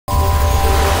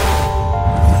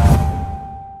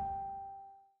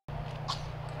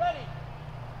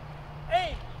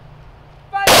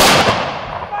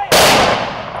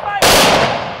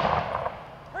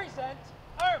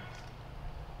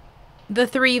The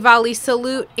three-volley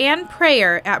salute and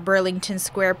prayer at Burlington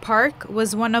Square Park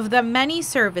was one of the many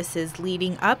services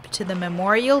leading up to the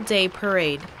Memorial Day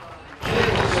Parade. So keep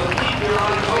your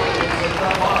eyes open and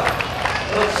come on.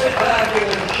 Let's sit back and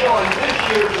enjoy this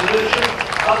year's edition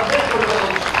of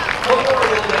Naperville's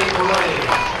Memorial Day Parade.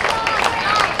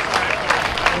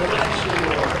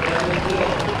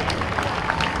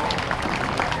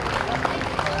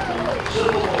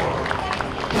 Civil War.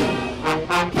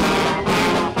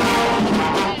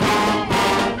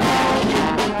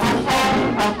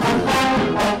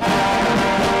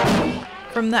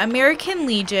 From the American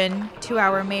Legion to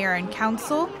our mayor and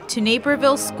council to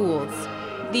Naperville schools,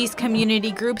 these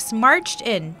community groups marched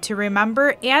in to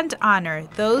remember and honor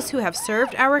those who have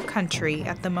served our country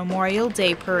at the Memorial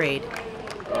Day Parade.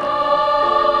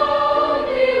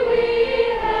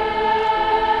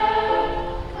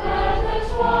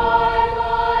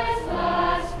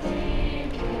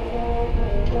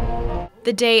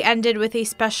 The day ended with a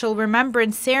special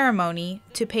remembrance ceremony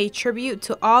to pay tribute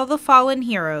to all the fallen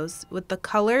heroes with the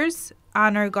colors,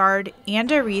 honor guard,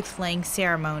 and a wreath laying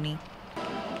ceremony.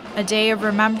 A day of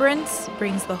remembrance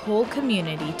brings the whole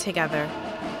community together.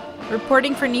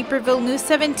 Reporting for Naperville News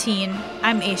 17,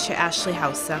 I'm Aysha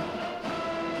Househ.